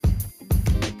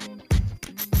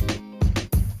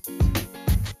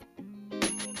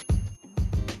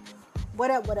What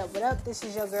up? This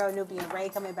is your girl, Nubian Ray,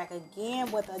 coming back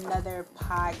again with another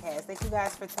podcast. Thank you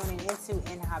guys for tuning into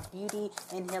InHa Beauty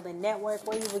and Healing Network,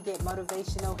 where you will get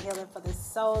motivational healing for the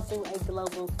soul through a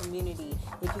global community.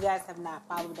 If you guys have not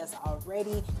followed us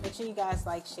already, make sure you guys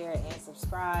like, share, and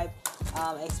subscribe,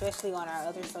 especially on our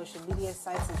other social media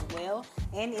sites as well.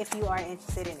 And if you are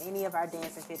interested in any of our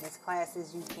dance and fitness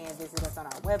classes, you can visit us on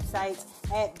our website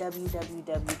at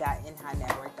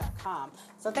www.inhanetwork.com.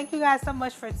 So thank you guys so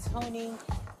much for tuning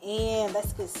in.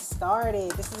 Let's get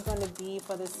started. This is going to be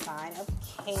for the sign of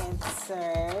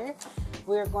Cancer.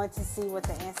 We're going to see what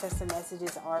the ancestor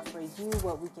messages are for you,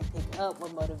 what we can pick up,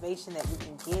 what motivation that we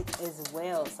can get as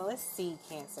well. So let's see,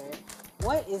 Cancer.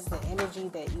 What is the energy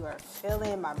that you are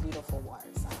feeling, my beautiful water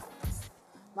signs?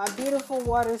 My beautiful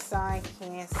water sign,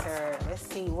 Cancer. Let's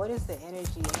see, what is the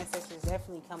energy? Ancestors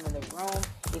definitely come in the room.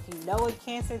 If you know a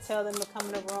Cancer, tell them to come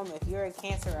in the room. If you're a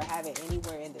Cancer or have it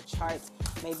anywhere in the charts,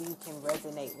 maybe you can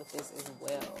resonate with this as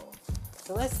well.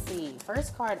 So let's see.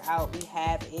 First card out we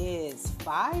have is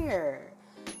Fire.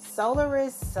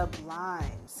 Solaris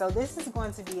Sublime. So this is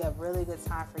going to be a really good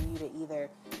time for you to either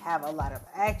have a lot of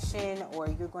action or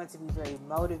you're going to be very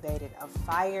motivated. A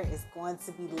fire is going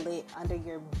to be lit under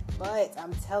your butt.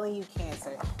 I'm telling you,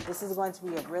 Cancer, this is going to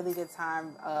be a really good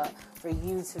time for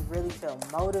you to really feel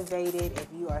motivated.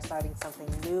 If you are starting something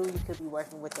new, you could be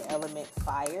working with the element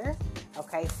fire.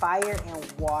 Okay, fire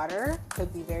and water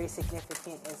could be very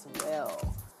significant as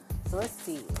well. So let's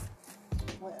see.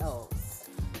 What else?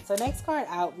 So next card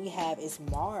out we have is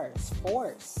Mars,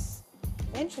 Force.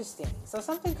 Interesting. So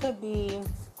something could be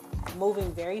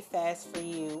moving very fast for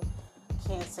you,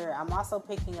 Cancer. I'm also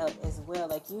picking up as well,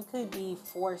 like you could be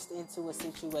forced into a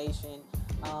situation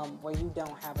where you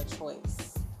don't have a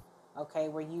choice. Okay,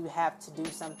 where you have to do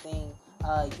something.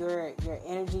 Your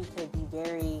energy could be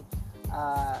very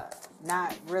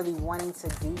not really wanting to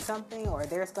do something, or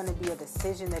there's going to be a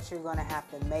decision that you're going to have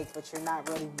to make, but you're not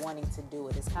really wanting to do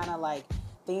it. It's kind of like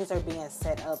things are being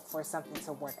set up for something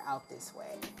to work out this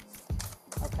way.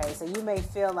 Okay, so you may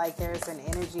feel like there's an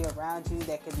energy around you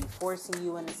that could be forcing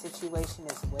you in a situation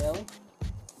as well.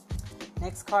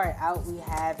 Next card out we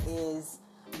have is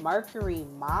Mercury,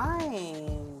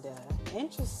 Mind.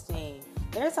 Interesting.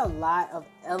 There's a lot of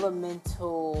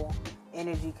elemental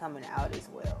energy coming out as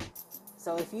well.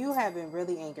 So if you have been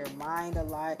really in your mind a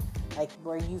lot, like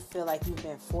where you feel like you've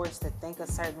been forced to think a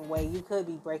certain way, you could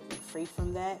be breaking free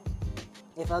from that.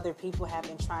 If other people have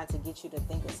been trying to get you to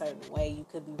think a certain way, you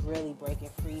could be really breaking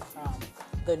free from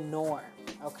the norm.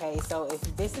 Okay, so if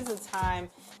this is a time,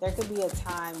 there could be a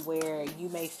time where you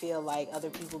may feel like other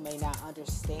people may not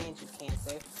understand you,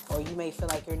 Cancer, or you may feel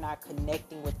like you're not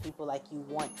connecting with people like you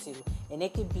want to. And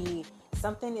it could be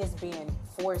something is being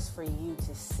forced for you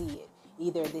to see it.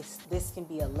 Either this can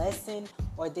be a lesson,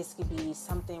 or this could be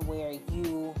something where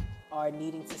you are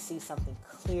needing to see something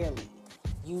clearly.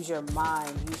 Use your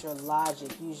mind, use your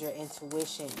logic, use your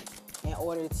intuition in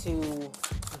order to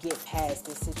get past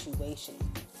this situation.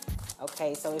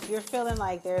 Okay, so if you're feeling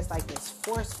like there's like this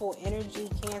forceful energy,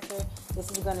 Cancer,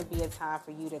 this is going to be a time for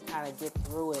you to kind of get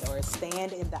through it, or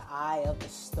stand in the eye of the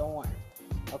storm.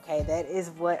 Okay, that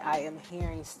is what I am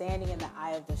hearing. Standing in the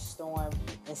eye of the storm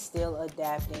and still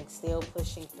adapting, still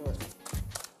pushing through.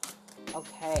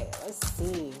 Okay, let's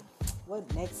see.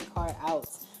 What next card out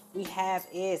we have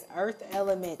is Earth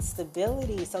Element,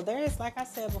 Stability. So there is, like I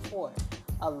said before,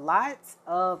 a lot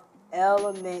of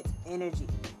element energy.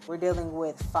 We're dealing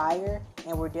with fire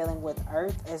and we're dealing with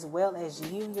earth, as well as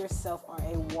you yourself are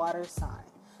a water sign.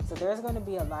 So there's going to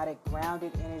be a lot of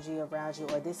grounded energy around you,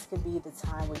 or this could be the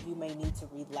time where you may need to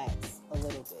relax a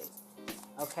little bit.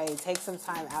 Okay, take some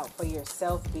time out for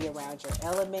yourself, be around your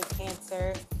element,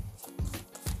 Cancer.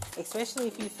 Especially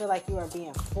if you feel like you are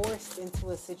being forced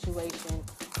into a situation,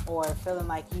 or feeling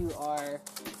like you are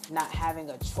not having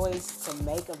a choice to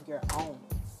make of your own.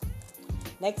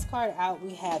 Next card out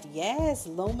we have, yes,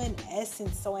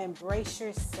 Luminescence. So embrace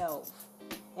yourself.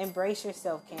 Embrace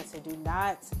yourself, Cancer. Do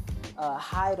not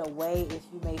hide away if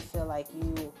you may feel like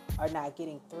you are not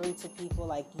getting through to people,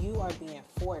 like you are being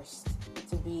forced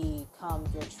to become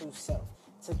your true self,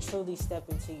 to truly step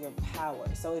into your power.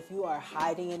 So if you are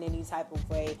hiding in any type of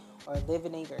way, or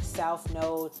living in your south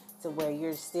node to where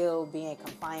you're still being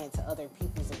compliant to other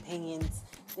people's opinions,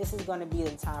 this is going to be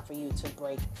the time for you to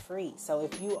break free. So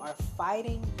if you are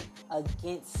fighting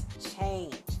against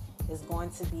change, it's going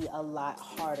to be a lot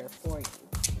harder for you.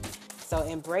 So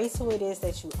embrace who it is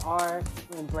that you are,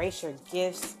 embrace your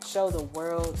gifts, show the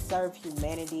world, serve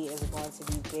humanity is going to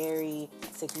be very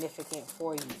significant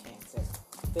for you, Cancer.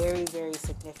 Very, very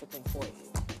significant for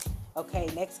you. Okay,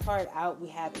 next card out we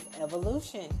have is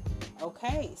Evolution.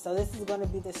 Okay, so this is going to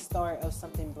be the start of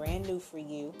something brand new for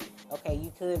you. Okay,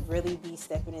 you could really be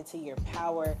stepping into your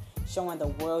power, showing the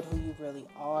world who you really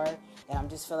are. And I'm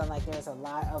just feeling like there's a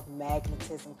lot of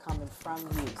magnetism coming from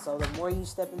you. So the more you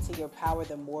step into your power,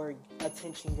 the more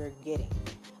attention you're getting.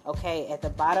 Okay, at the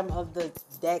bottom of the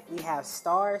deck, we have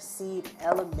Star Seed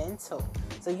Elemental.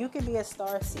 So you can be a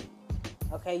star seed.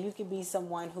 Okay, you could be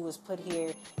someone who was put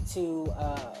here to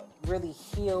really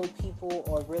heal people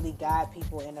or really guide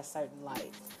people in a certain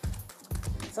light.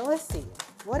 So let's see.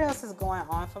 What else is going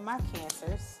on for my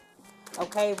Cancers?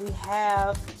 Okay, we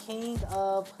have King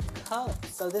of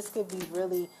Cups. So this could be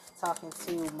really talking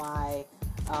to my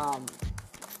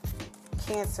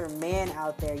Cancer man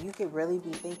out there. You could really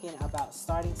be thinking about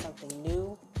starting something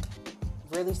new,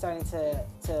 really starting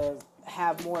to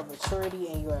have more maturity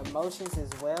in your emotions as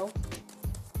well.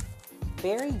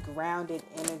 Very grounded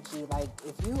energy. Like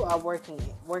if you are working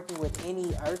with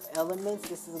any earth elements,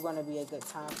 this is going to be a good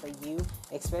time for you,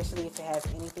 especially if it has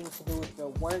anything to do with your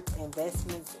work,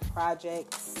 investments,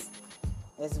 projects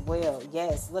as well.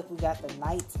 Yes, look, we got the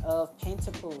Knight of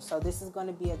Pentacles. So this is going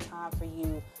to be a time for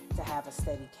you to have a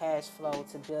steady cash flow,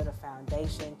 to build a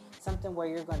foundation, something where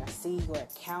you're going to see your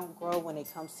account grow when it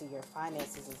comes to your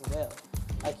finances as well.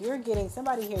 Like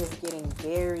somebody here is getting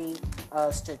very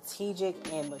strategic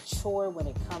and mature when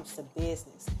it comes to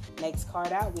business. Next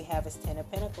card out, we have is Ten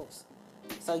of Pentacles.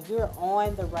 So you're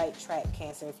on the right track,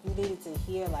 Cancer. If you needed to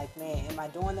hear like, man, am I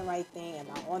doing the right thing? Am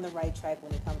I on the right track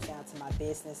when it comes down to my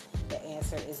business? The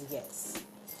answer is yes.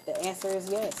 The answer is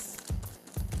yes.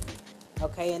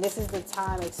 Okay, and this is the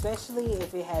time, especially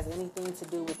if it has anything to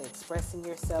do with expressing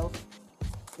yourself.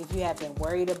 If you have been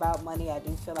worried about money, I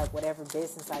do feel like whatever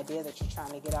business idea that you're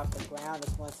trying to get off the ground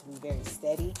is going to be very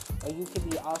steady. Or you could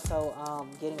be also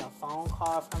getting a phone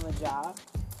call from a job.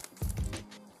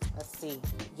 Let's see.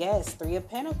 Yes, Three of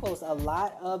Pentacles. A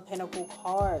lot of Pentacle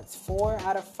cards. 4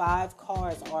 out of 5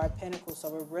 cards are Pentacles. So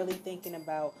we're really thinking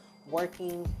about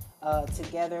working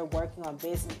together, working on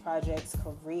business projects,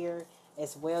 career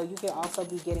as well. You can also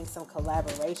be getting some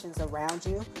collaborations around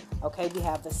you. Okay, we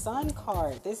have the Sun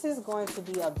card. This is going to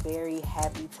be a very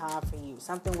happy time for you.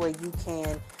 Something where you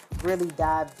can really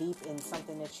dive deep in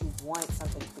something that you want,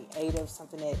 something creative,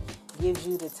 something that gives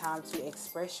you the time to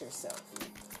express yourself.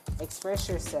 Express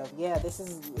yourself. Yeah, this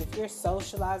is, if you're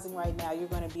socializing right now, you're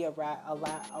going to be around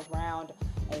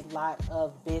a lot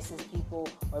of business people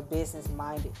or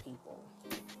business-minded people.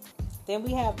 Then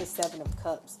we have the Seven of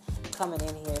Cups coming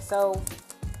in here. So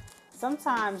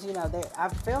sometimes, I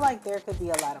feel like there could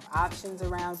be a lot of options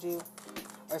around you,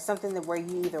 or something that where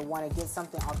you either want to get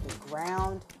something off the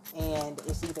ground and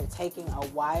it's either taking a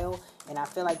while. And I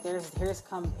feel like here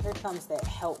comes that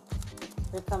help.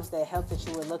 Here comes that help that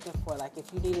you were looking for. Like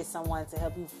if you needed someone to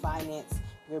help you finance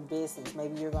your business,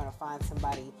 maybe you're going to find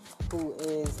somebody who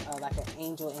is like an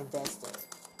angel investor.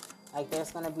 Like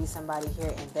there's going to be somebody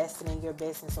here investing in your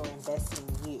business or investing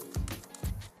in you.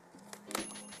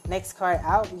 Next card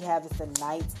out, we have is the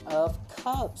Knight of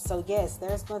Cups. So yes,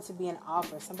 there's going to be an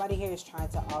offer. Somebody here is trying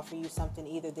to offer you something.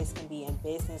 Either this can be in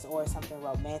business or something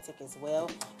romantic as well.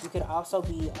 You could also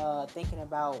be thinking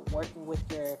about working with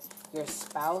your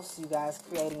spouse. You guys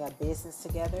creating a business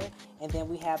together. And then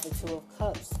we have the Two of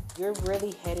Cups. You're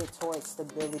really headed towards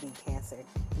stability, Cancer.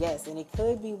 Yes, and it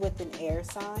could be with an air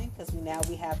sign, because we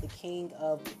have the King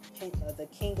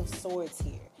of Swords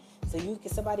here. So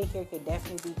somebody here could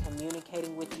definitely be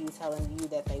communicating with you, telling you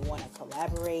that they want to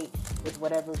collaborate with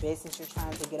whatever business you're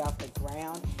trying to get off the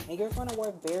ground. And you're going to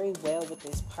work very well with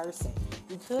this person.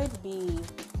 You could be,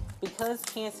 because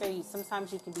Cancer,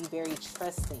 sometimes you can be very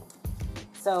trusting.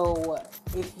 So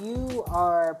if you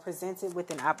are presented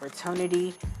with an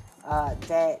opportunity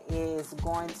that is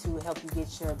going to help you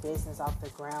get your business off the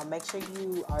ground, make sure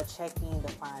you are checking the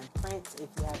fine print. If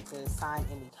you have to sign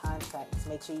any contracts,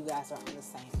 make sure you guys are on the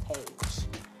same page.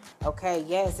 Okay,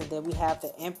 yes, and then we have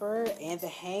the Emperor and the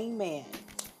Hangman.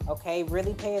 Okay,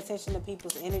 really pay attention to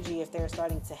people's energy if they're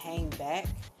starting to hang back,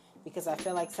 because I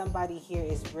feel like somebody here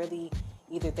is really,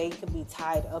 either they could be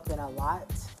tied up in a lot.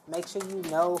 Make sure you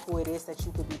know who it is that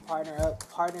you could be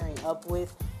partnering up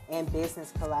with in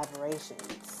business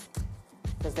collaborations.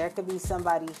 Because there could be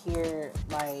somebody here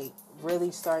like really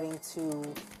starting to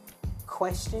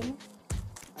question,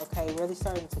 really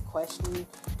starting to question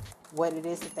what it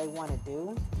is that they want to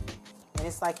do. And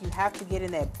it's like you have to get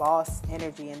in that boss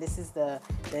energy, and this is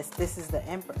the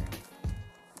Emperor.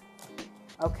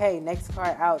 Okay, next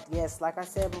card out. Yes, like I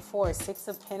said before, Six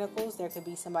of Pentacles. There could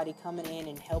be somebody coming in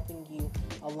and helping you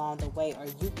along the way, or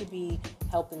you could be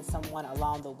helping someone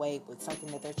along the way with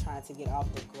something that they're trying to get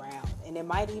off the ground. And it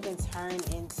might even turn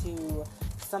into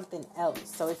something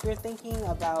else. So if you're thinking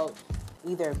about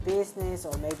either business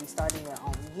or maybe starting your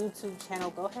own YouTube channel,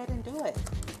 go ahead and do it.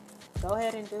 Go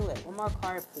ahead and do it. One more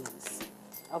card, please.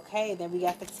 Okay, then we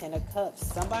got the Ten of Cups.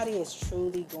 Somebody is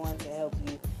truly going to help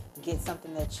you get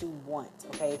something that you want.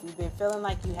 Okay, if you've been feeling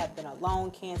like you have been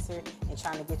alone, Cancer, and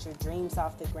trying to get your dreams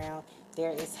off the ground,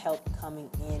 there is help coming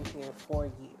in here for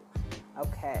you.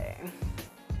 Okay.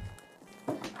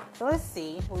 So let's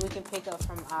see what we can pick up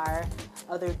from our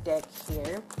other deck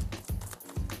here.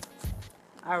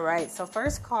 All right, so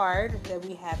first card that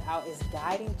we have out is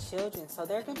guiding children. So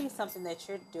there could be something that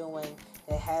you're doing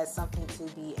that has something to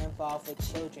be involved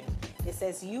with children. It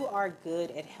says you are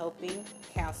good at helping,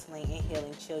 counseling, and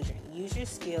healing children. Use your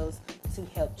skills to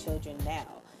help children now.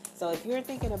 So if you're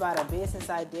thinking about a business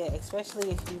idea,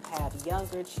 especially if you have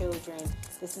younger children,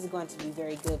 this is going to be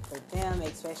very good for them,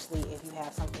 especially if you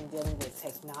have something dealing with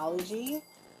technology.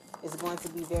 Is going to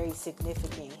be very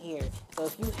significant here. So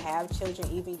if you have children,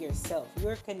 even yourself,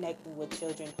 you're connecting with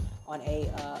children on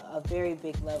a very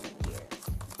big level here.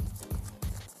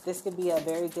 This could be a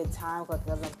very good time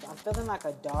because I'm feeling like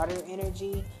a daughter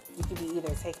energy. You could be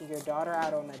either taking your daughter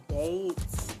out on a date.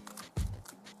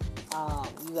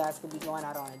 You guys could be going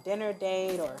out on a dinner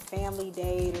date or a family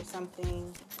date or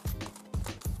something.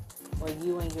 Or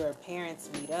you and your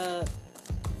parents meet up.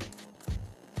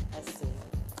 Let's see.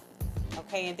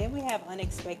 Okay, and then we have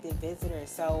unexpected visitors.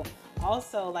 So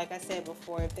also, like I said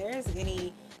before, if there's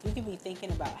any, you can be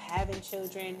thinking about having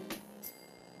children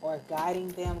or guiding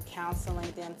them,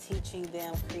 counseling them, teaching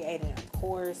them, creating a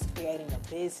course, creating a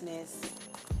business.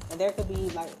 And there could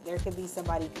be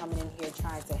somebody coming in here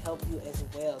trying to help you as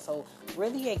well. So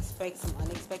really expect some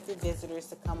unexpected visitors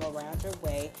to come around your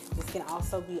way. This can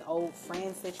also be old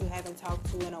friends that you haven't talked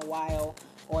to in a while,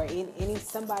 or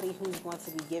somebody who's going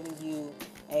to be giving you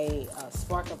a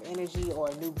spark of energy or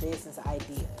a new business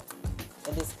idea.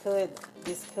 And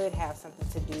this could have something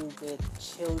to do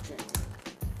with children.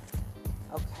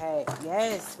 Okay,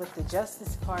 yes, with the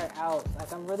Justice card out,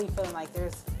 like I'm really feeling like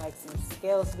there's like some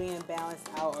scales being balanced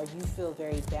out, or you feel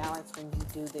very balanced when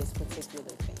you do this particular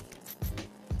thing.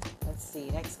 Let's see,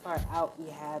 next card out we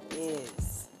have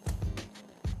is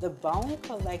the Bone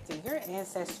Collector. Your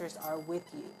ancestors are with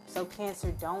you. So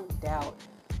Cancer, don't doubt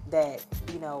that,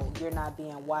 you're not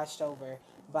being watched over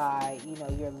by,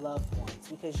 your loved ones,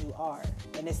 because you are.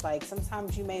 And it's like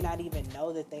sometimes you may not even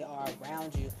know that they are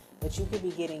around you, but you could be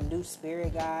getting new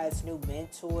spirit guides, new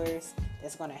mentors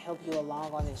that's going to help you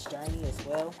along on this journey as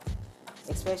well.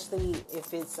 Especially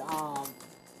if it's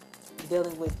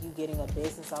dealing with you getting a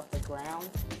business off the ground.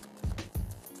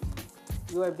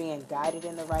 You are being guided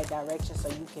in the right direction so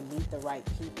you can meet the right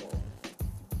people.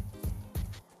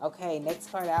 Okay,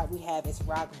 next card out we have is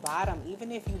Rock Bottom.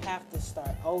 Even if you have to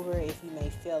start over, if you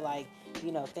may feel like,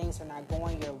 things are not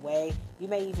going your way, you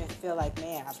may even feel like,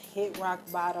 man, I've hit rock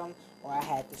bottom, or I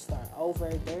had to start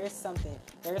over. There's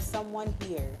someone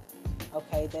here,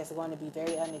 okay, that's going to be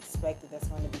very unexpected, that's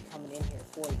going to be coming in here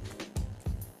for you.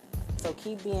 So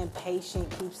keep being patient,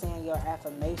 keep saying your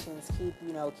affirmations,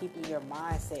 keeping your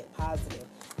mindset positive,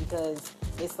 because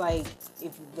it's like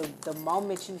if the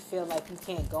moment you feel like you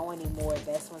can't go anymore,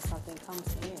 that's when something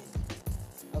comes in.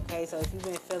 Okay, so if you've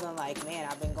been feeling like, man,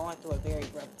 I've been going through a very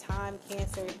rough time,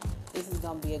 Cancer, this is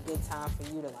going to be a good time for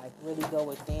you to really go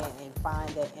within and find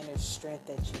that inner strength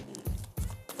that you need.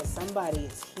 Because somebody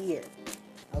is here.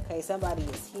 Okay, somebody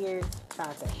is here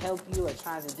trying to help you or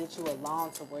trying to get you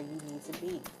along to where you need to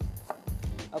be.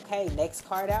 Okay, next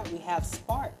card out, we have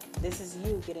Spark. This is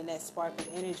you getting that spark of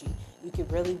energy. You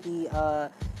could really be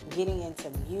getting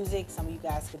into music. Some of you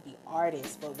guys could be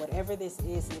artists, but whatever this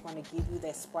is going to give you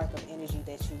that spark of energy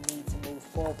that you need to move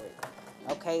forward.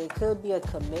 Okay, it could be a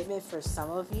commitment for some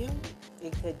of you.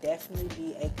 It could definitely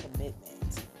be a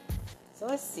commitment. So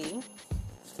let's see.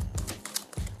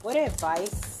 What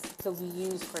advice could we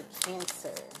use for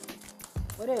Cancer?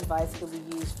 What advice could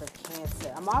we use for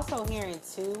Cancer? I'm also hearing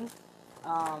too,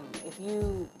 if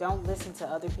you don't listen to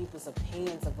other people's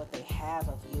opinions of what they have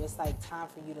of you, it's like time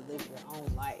for you to live your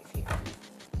own life here.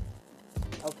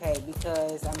 Okay,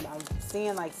 because I'm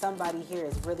seeing like somebody here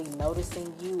is really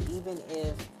noticing you, even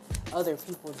if other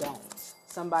people don't.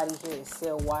 Somebody here is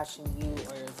still watching you,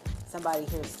 or somebody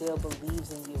here still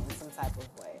believes in you in some type of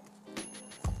way.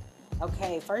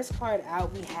 Okay, first card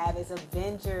out we have is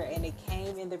Avenger, and it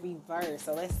came in the reverse.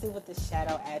 So let's see what the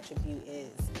shadow attribute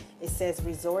is. It says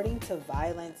resorting to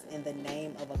violence in the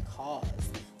name of a cause.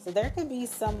 So there could be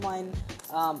someone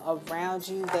around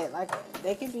you that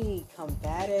they could be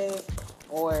combative,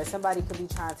 or somebody could be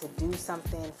trying to do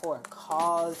something for a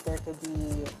cause. There could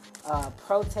be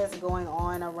protests going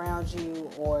on around you,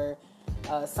 or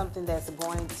something that's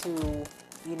going to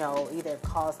either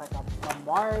cause like a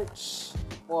march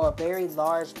or a very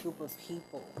large group of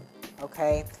people.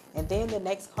 Okay, and then the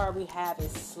next card we have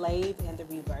is Slave in the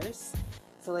reverse.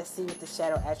 So let's see what the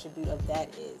shadow attribute of that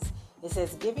is. It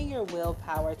says giving your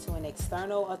willpower to an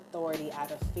external authority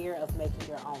out of fear of making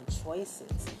your own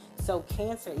choices. So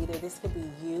Cancer, either this could be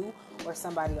you or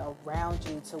somebody around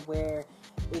you, to where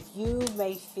if you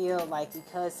may feel like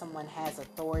because someone has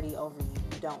authority over you,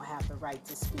 you don't have the right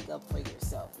to speak up for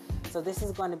yourself. So this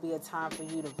is going to be a time for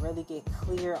you to really get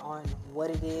clear on what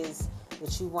it is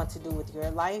that you want to do with your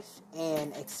life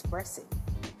and express it.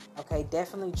 Okay,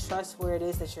 definitely trust where it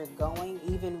is that you're going,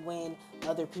 even when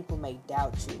other people may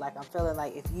doubt you. Like, I'm feeling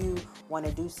like if you want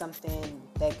to do something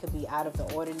that could be out of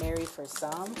the ordinary for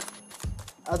some,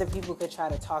 other people could try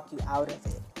to talk you out of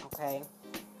it. Okay,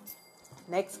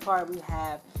 next card we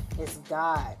have is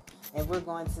God, and we're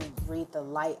going to read the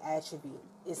light attribute.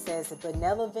 It says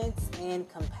benevolence and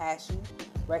compassion,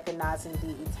 recognizing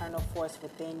the eternal force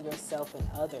within yourself and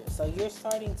others. So you're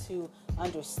starting to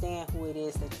understand who it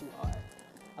is that you are.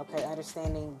 Okay,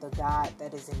 understanding the God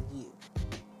that is in you.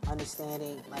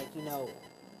 Understanding, like,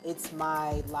 it's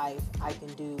my life. I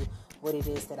can do what it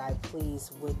is that I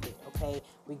please with it. Okay,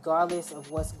 regardless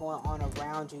of what's going on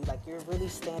around you, like, you're really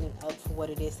standing up for what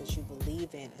it is that you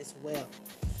believe in as well.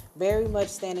 Very much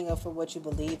standing up for what you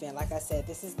believe in. Like I said,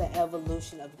 this is the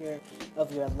evolution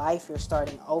of your life. You're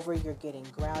starting over. You're getting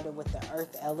grounded with the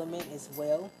earth element as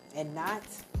well, and not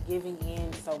giving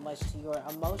in so much to your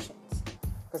emotions.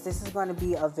 Because this is going to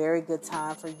be a very good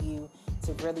time for you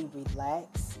to really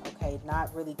relax, okay?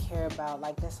 Not really care about,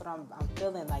 like, that's what I'm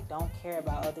feeling, like, don't care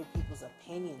about other people's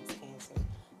opinions, Cancer.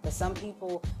 But some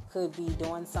people could be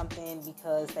doing something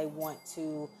because they want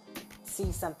to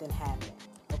see something happen,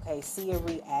 okay? See a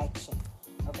reaction,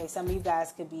 okay? Some of you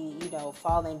guys could be,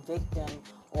 falling victim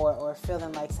or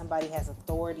feeling like somebody has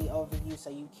authority over you, so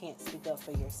you can't speak up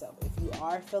for yourself. If you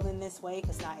are feeling this way,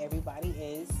 because not everybody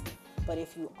is, but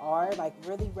if you are, like,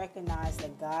 really recognize the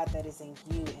God that is in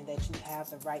you and that you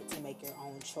have the right to make your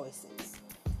own choices.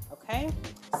 Okay?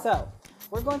 So,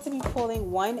 we're going to be pulling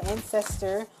one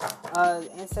Ancestor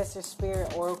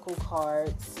Spirit Oracle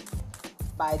cards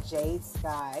by Jade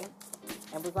Sky.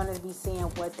 And we're going to be seeing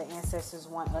what the ancestors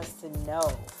want us to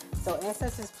know. So,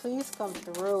 ancestors, please come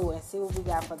through and see what we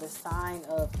got for the sign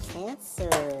of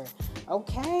Cancer.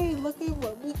 Okay, look at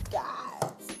what we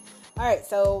got. All right,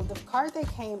 so the card that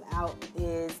came out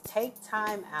is Take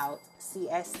Time Out,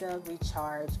 Siesta,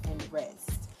 Recharge, and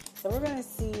Rest. So we're going to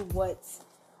see what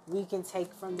we can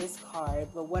take from this card.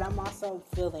 But what I'm also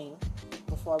feeling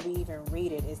before we even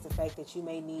read it is the fact that you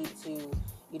may need to,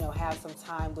 have some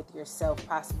time with yourself,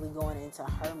 possibly going into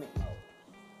hermit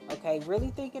mode. Okay, really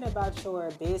thinking about your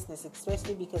business,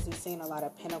 especially because we've seen a lot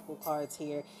of Pentacle cards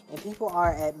here and people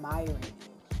are admiring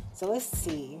you. So let's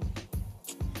see.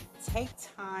 Take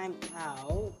Time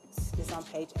Out is on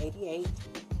page 88.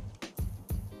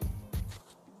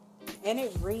 And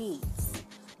it reads,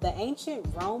 the ancient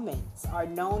Romans are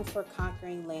known for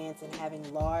conquering lands and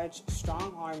having large,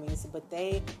 strong armies, but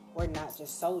they were not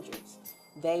just soldiers.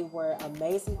 They were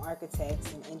amazing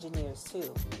architects and engineers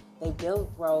too. They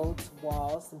built roads,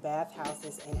 walls,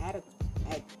 bathhouses, and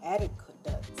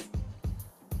aqueducts.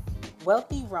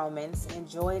 Wealthy Romans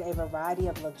enjoyed a variety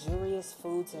of luxurious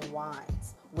foods and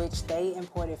wines, which they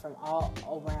imported from all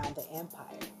around the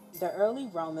empire. The early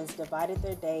Romans divided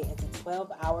their day into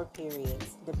 12-hour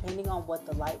periods, depending on what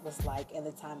the light was like and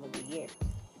the time of the year.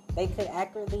 They could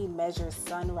accurately measure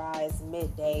sunrise,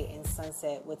 midday, and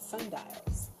sunset with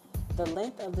sundials. The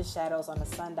length of the shadows on a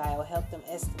sundial helped them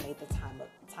estimate the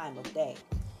time of day.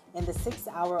 In the 6th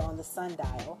hour on the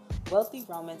sundial, wealthy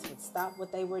Romans would stop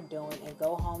what they were doing and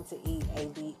go home to eat a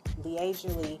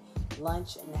leisurely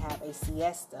lunch and have a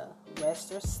siesta,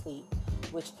 rest or sleep,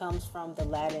 which comes from the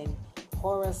Latin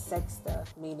hora sexta,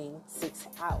 meaning 6th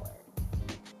hour.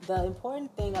 The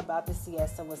important thing about the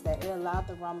siesta was that it allowed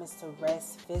the Romans to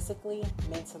rest physically,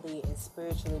 mentally, and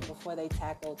spiritually before they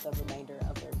tackled the remainder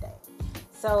of their day.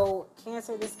 So,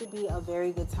 Cancer, this could be a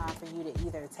very good time for you to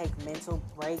either take mental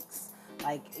breaks,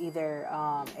 like either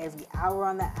every hour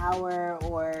on the hour,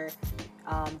 or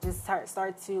just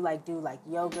start to like do like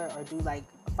yoga or do like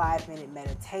 5-minute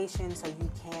meditation so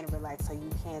you can relax, so you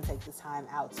can take the time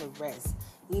out to rest.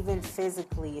 Even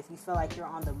physically, if you feel like you're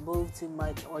on the move too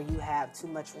much or you have too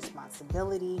much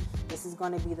responsibility, this is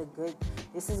going to be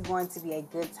a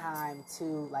good time to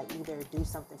like either do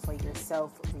something for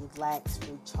yourself, relax,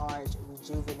 recharge,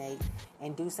 rejuvenate,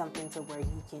 and do something to where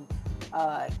you can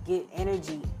get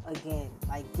energy again,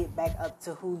 like get back up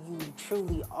to who you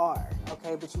truly are.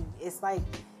 Okay, but it's like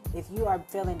If you are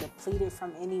feeling depleted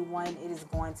from anyone, it is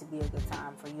going to be a good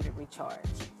time for you to recharge.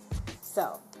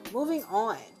 So, moving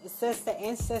on, it says the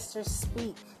ancestors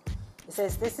speak. It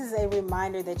says this is a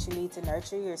reminder that you need to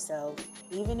nurture yourself,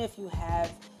 even if you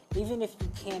can't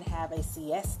have a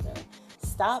siesta.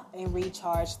 Stop and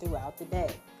recharge throughout the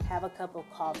day. Have a cup of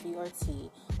coffee or tea,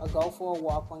 or go for a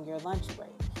walk on your lunch break.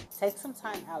 Take some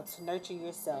time out to nurture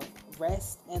yourself,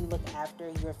 rest, and look after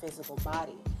your physical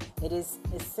body. It is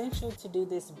essential to do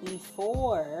this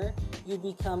before you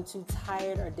become too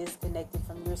tired or disconnected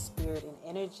from your spirit and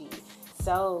energy.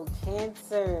 So,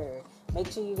 Cancer,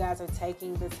 make sure you guys are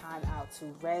taking the time out to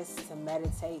rest, to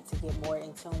meditate, to get more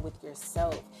in tune with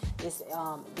yourself. There's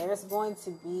going to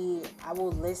be, I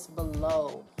will list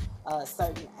below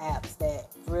certain apps that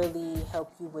really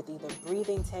help you with either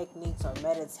breathing techniques or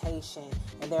meditation,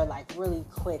 and they're like really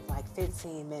quick, like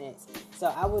 15 minutes. So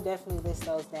I will definitely list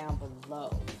those down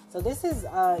below. So this is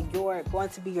going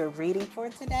to be your reading for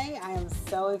today. I am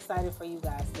so excited for you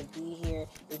guys to be here.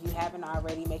 If you haven't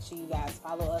already, make sure you guys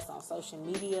follow us on social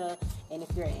media. And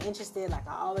if you're interested, like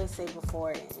I always say before,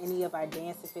 in any of our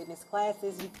dance and fitness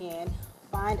classes, you can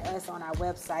find us on our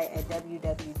website at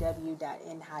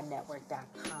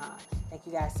www.nhighNetwork.com. Thank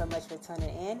you guys so much for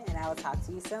tuning in, and I will talk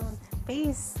to you soon.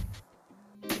 Peace.